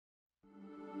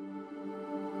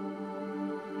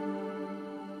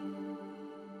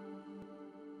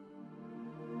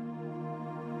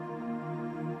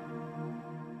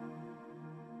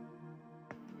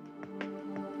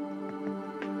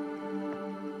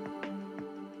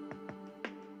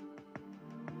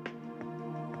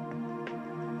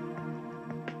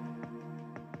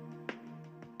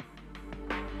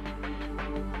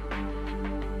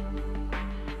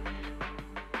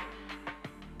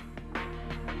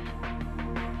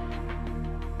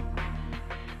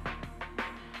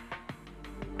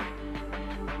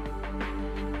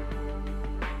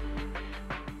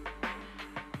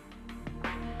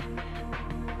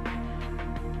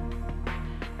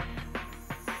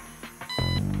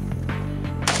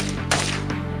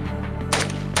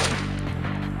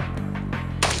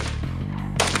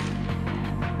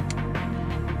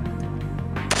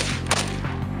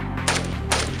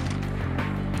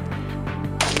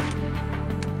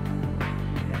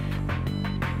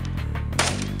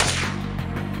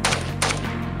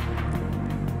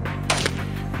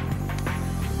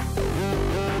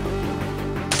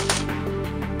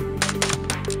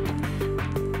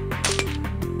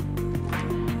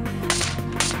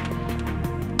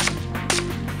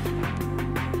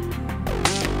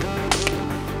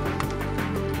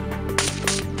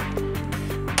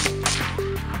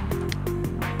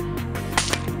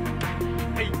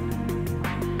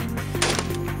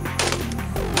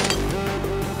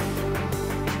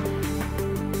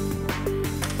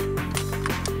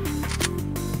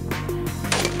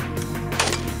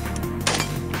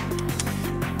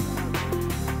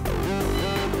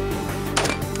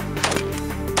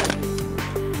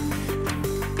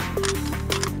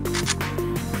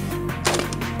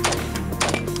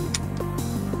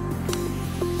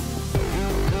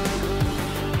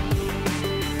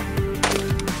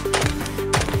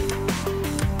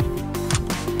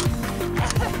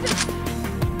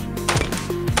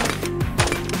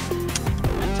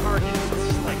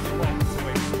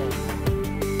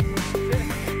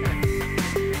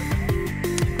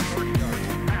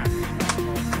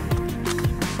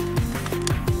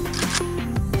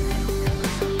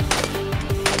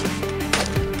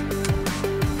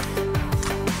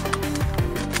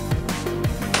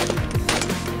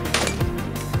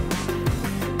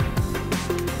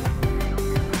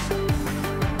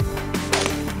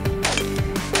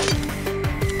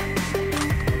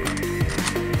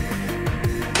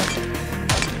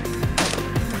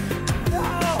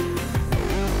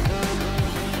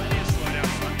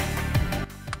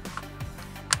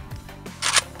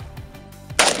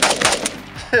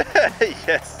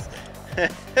Yes.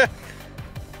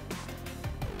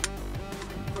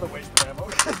 What a waste of ammo.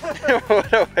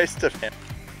 What a waste of ammo.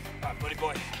 Alright, buddy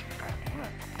boy.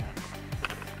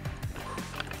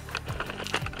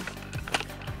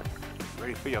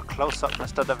 Ready for your close-up,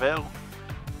 Mr. DeVille?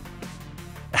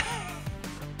 I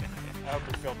hope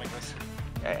you're filming this.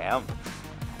 I am.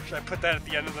 Should I put that at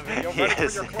the end of the video? Yes. Ready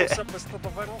for your close-up, Mr.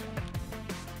 DeVille?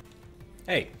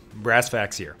 Hey, Brass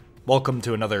Facts here. Welcome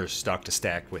to another Stock to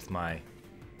Stack with my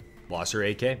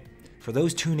WASR AK. For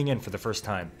those tuning in for the first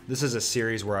time, this is a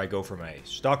series where I go from a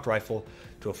stocked rifle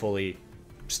to a fully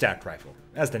stacked rifle,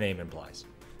 as the name implies.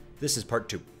 This is part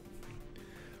 2.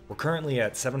 We're currently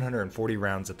at 740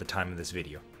 rounds at the time of this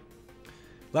video.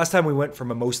 Last time we went from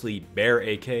a mostly bare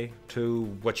AK to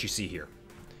what you see here.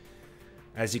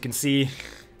 As you can see...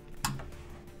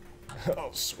 oh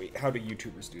sweet, how do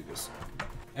YouTubers do this?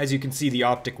 As you can see, the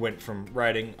optic went from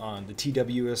riding on the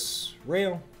TWS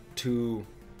rail to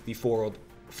the forward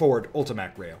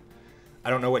Ultimac rail. I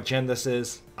don't know what gen this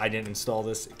is. I didn't install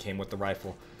this. It came with the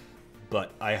rifle.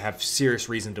 But I have serious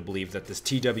reason to believe that this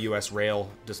TWS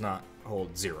rail does not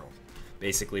hold 0.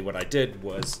 Basically what I did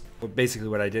was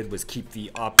keep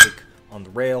the optic on the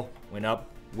rail, went up,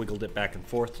 wiggled it back and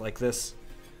forth like this,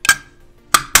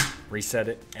 reset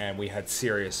it, and we had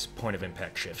serious point of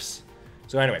impact shifts.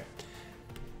 So anyway,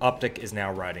 optic is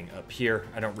now riding up here.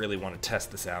 I don't really want to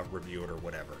test this out, review it, or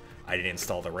whatever. I didn't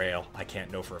install the rail. I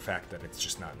can't know for a fact that it's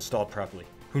just not installed properly.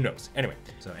 Who knows?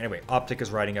 Anyway, optic is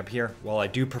riding up here. While I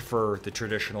do prefer the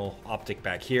traditional optic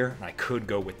back here, and I could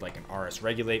go with like an RS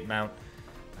Regulate mount,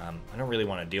 I don't really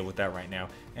want to deal with that right now.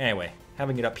 Anyway,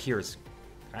 having it up here is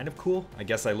kind of cool. I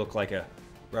guess I look like a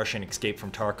Russian Escape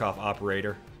from Tarkov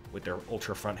operator with their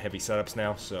ultra front heavy setups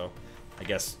now, so I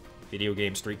guess video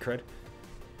game street cred.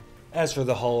 As for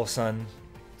the Holosun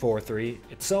 4.3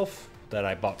 itself, that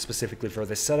I bought specifically for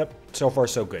this setup, so far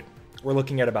so good. We're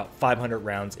looking at about 500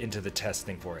 rounds into the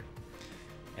testing for it.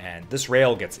 And this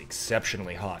rail gets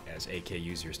exceptionally hot, as AK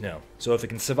users know. So if it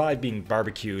can survive being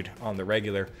barbecued on the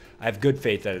regular, I have good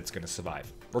faith that it's going to survive.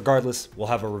 Regardless, we'll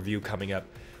have a review coming up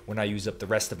when I use up the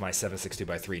rest of my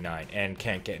 7.62x3.9 and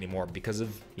can't get any more because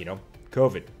of, you know,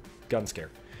 COVID, gun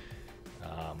scare.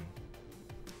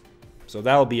 So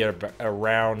that'll be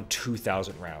around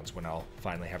 2,000 rounds when I'll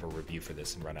finally have a review for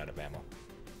this and run out of ammo.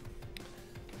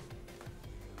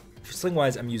 For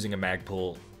sling-wise, I'm using a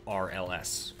Magpul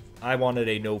RLS. I wanted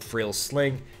a no-frills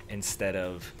sling instead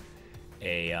of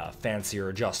a fancier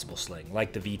adjustable sling,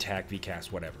 like the VTAC,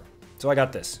 VCAS, whatever. So I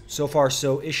got this. So far,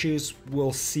 so issues.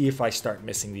 We'll see if I start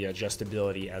missing the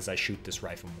adjustability as I shoot this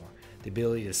rifle more. The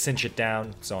ability to cinch it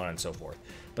down, so on and so forth.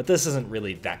 But this isn't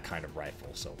really that kind of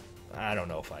rifle, so I don't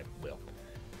know if I will.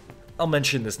 I'll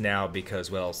mention this now because,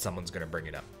 well, someone's going to bring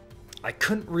it up. I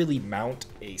couldn't really mount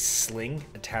a sling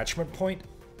attachment point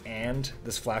and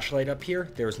this flashlight up here.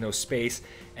 There was no space,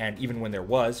 and even when there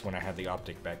was, when I had the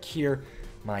optic back here,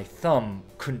 my thumb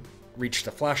couldn't reach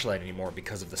the flashlight anymore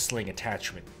because of the sling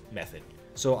attachment method.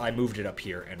 So I moved it up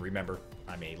here, and remember,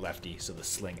 I'm a lefty, so the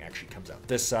sling actually comes out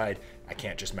this side. I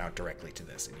can't just mount directly to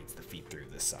this. It needs to feed through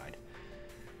this side.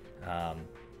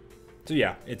 So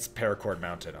yeah, it's paracord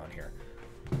mounted on here.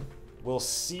 We'll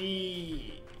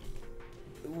see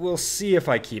if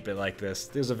I keep it like this.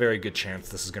 There's a very good chance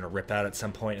this is going to rip out at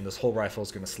some point, and this whole rifle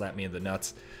is going to slap me in the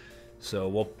nuts. So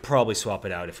we'll probably swap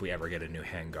it out if we ever get a new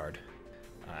handguard.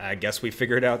 I guess we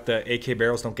figured out that AK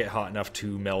barrels don't get hot enough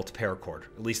to melt paracord,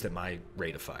 at least at my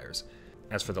rate of fires.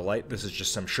 As for the light, this is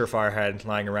just some Surefire I had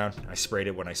lying around. I sprayed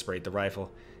it when I sprayed the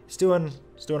rifle. It's doing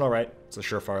alright. It's a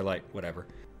Surefire light, whatever.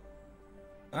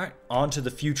 Alright, on to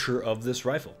the future of this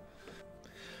rifle.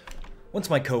 Once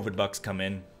my COVID bucks come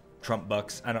in, Trump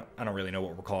bucks, I don't really know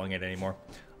what we're calling it anymore,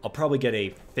 I'll probably get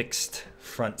a fixed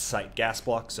front sight gas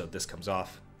block, so this comes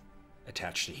off,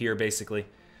 attached to here basically,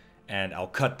 and I'll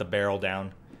cut the barrel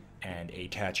down and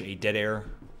attach a dead air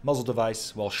muzzle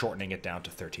device while shortening it down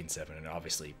to 13.7 and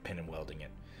obviously pin and welding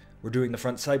it. We're doing the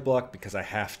front sight block because I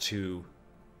have to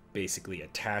basically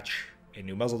attach a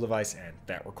new muzzle device, and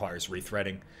that requires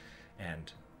rethreading,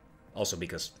 and also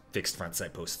because fixed front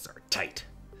sight posts are tight.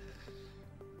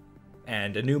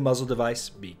 And a new muzzle device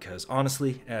because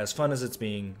honestly, as fun as it's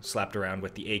being slapped around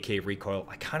with the AK recoil,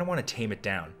 I kind of want to tame it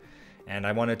down. And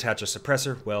I want to attach a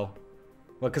suppressor, well,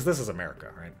 because this is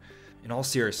America, right? In all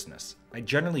seriousness, I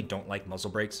generally don't like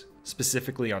muzzle brakes,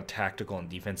 specifically on tactical and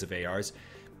defensive ARs,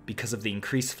 because of the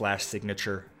increased flash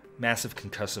signature, massive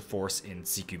concussive force in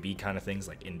CQB kind of things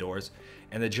like indoors,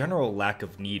 and the general lack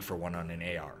of need for one on an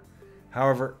AR.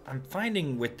 However, I'm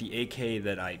finding with the AK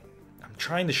that I'm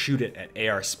trying to shoot it at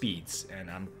AR speeds, and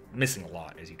I'm missing a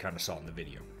lot, as you kind of saw in the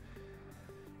video.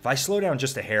 If I slow down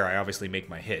just a hair, I obviously make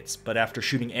my hits, but after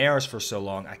shooting ARs for so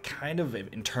long, I kind of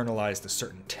internalized a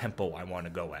certain tempo I want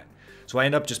to go at. So I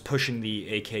end up just pushing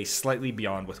the AK slightly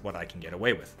beyond with what I can get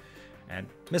away with, and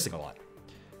missing a lot.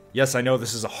 Yes, I know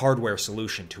this is a hardware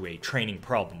solution to a training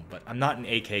problem, but I'm not an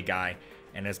AK guy,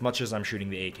 and as much as I'm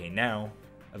shooting the AK now,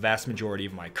 a vast majority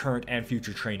of my current and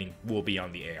future training will be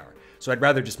on the AR. So I'd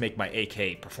rather just make my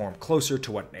AK perform closer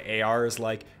to what the AR is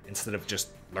like, instead of just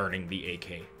learning the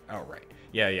AK outright.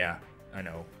 Yeah, I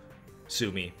know,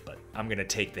 sue me, but I'm gonna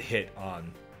take the hit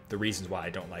on the reasons why I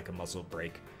don't like a muzzle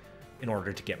brake in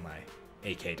order to get my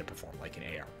AK to perform like an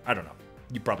AR. I don't know,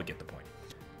 you probably get the point.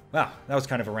 Wow, that was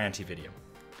kind of a ranty video.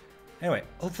 Anyway,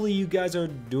 hopefully you guys are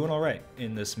doing alright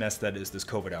in this mess that is this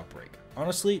COVID outbreak.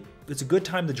 Honestly, it's a good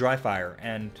time to dry fire,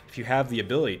 and if you have the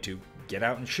ability to, get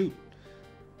out and shoot.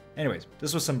 Anyways,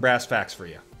 this was some brass facts for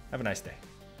you. Have a nice day.